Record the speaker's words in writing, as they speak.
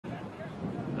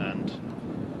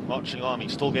Marching Army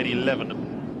still get 11.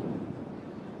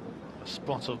 A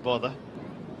spot of bother.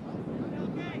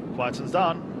 Quietens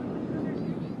down.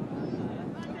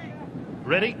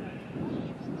 Ready.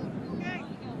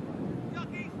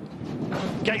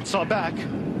 Gates are back,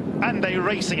 and they're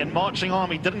racing, and Marching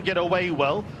Army didn't get away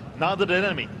well, neither did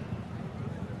Enemy.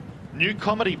 New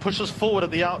Comedy pushes forward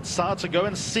at the outside to go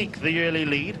and seek the early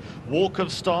lead. Walk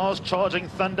of Stars, Charging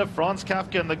Thunder, Franz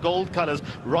Kafka in the gold colours,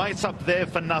 right up there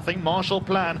for nothing. Marshall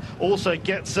Plan also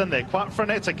gets in there, quite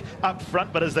frenetic up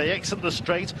front, but as they exit the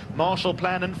straight, Marshall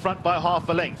Plan in front by half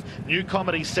a length. New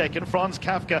Comedy second, Franz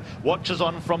Kafka watches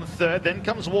on from third. Then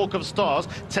comes Walk of Stars,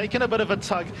 taking a bit of a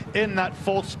tug in that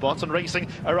fourth spot and racing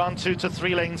around 2 to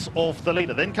 3 lengths off the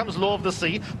leader. Then comes Law of the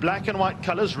Sea, black and white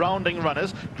colours, rounding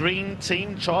runners. Green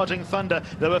Team, Charging Thunder,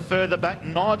 they were further back.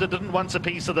 Nada didn't want a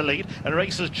piece of the lead and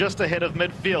races just ahead of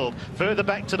midfield. Further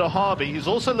back to DeHarby, who's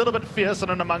also a little bit fierce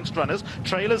and in amongst runners.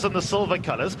 Trailers in the silver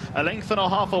colours, a length and a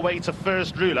half away to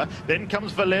First Ruler. Then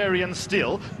comes Valerian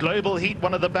Steel, Global Heat,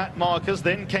 one of the back markers.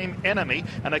 Then came Enemy,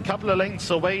 and a couple of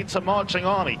lengths away to Marching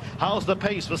Army. How's the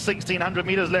pace with 1,600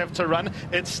 metres left to run?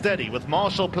 It's steady, with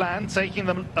Marshall Plan taking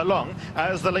them along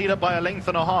as the leader by a length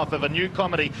and a half of a New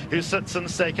Comedy, who sits in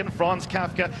second. Franz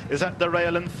Kafka is at the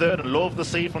rail in third, and Law of the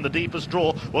Sea from the deepest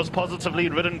draw was positively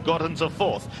ridden, got into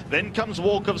fourth. Then comes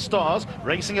Walk of Stars,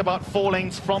 racing about 4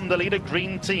 lengths from the leader.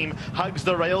 Green Team hugs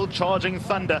the rail. Charging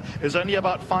Thunder is only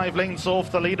about 5 lengths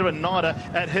off the leader, and Nada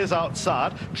at his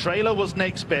outside. Trailer was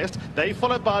next best. They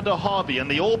followed by DeHarby in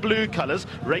the all blue colours,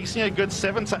 racing a good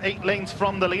 7 to 8 lengths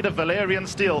from the leader. Valerian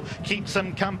Steel keeps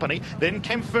him company. Then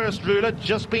came First Ruler,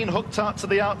 just been hooked out to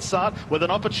the outside with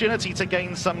an opportunity to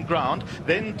gain some ground.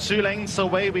 Then 2 lengths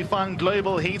away we find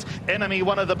Global Heat, Enemy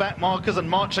one of the back markers, and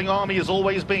Marching Army has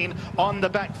always been on the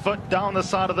back foot down the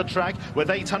side of the track with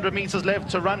 800 metres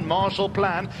left to run. Marshall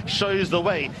Plan shows the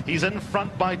way. He's in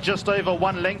front by just over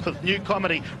 1 length, with New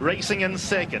Comedy racing in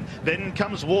second. Then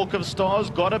comes Walk of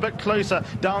Stars, got a bit closer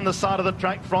down the side of the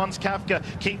track. Franz Kafka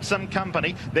keeps him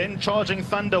company. Then Charging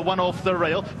Thunder, one off the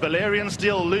rail. Valerian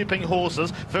Steel looping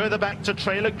horses. Further back to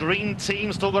Trailer. Green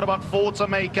Team still got about 4 to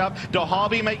make up.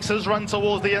 DeHarby makes his run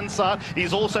towards the inside.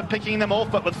 He's also picking them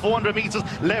off, but with 400 metres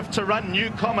left to run, New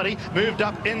Comedy moved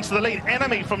up into the lead.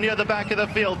 Enemy from near the back of the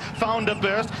field found a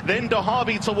burst. Then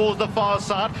DeHarby towards the far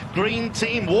side. Green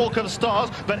Team, Walk of Stars,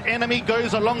 but Enemy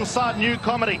goes alongside New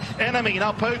Comedy. Enemy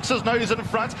now pokes his nose in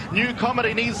front. New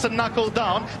Comedy needs to knuckle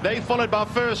down. They followed by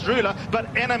First Ruler,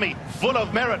 but Enemy, full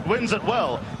of merit, wins it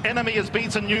well. Enemy has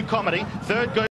beaten New Comedy. Third goes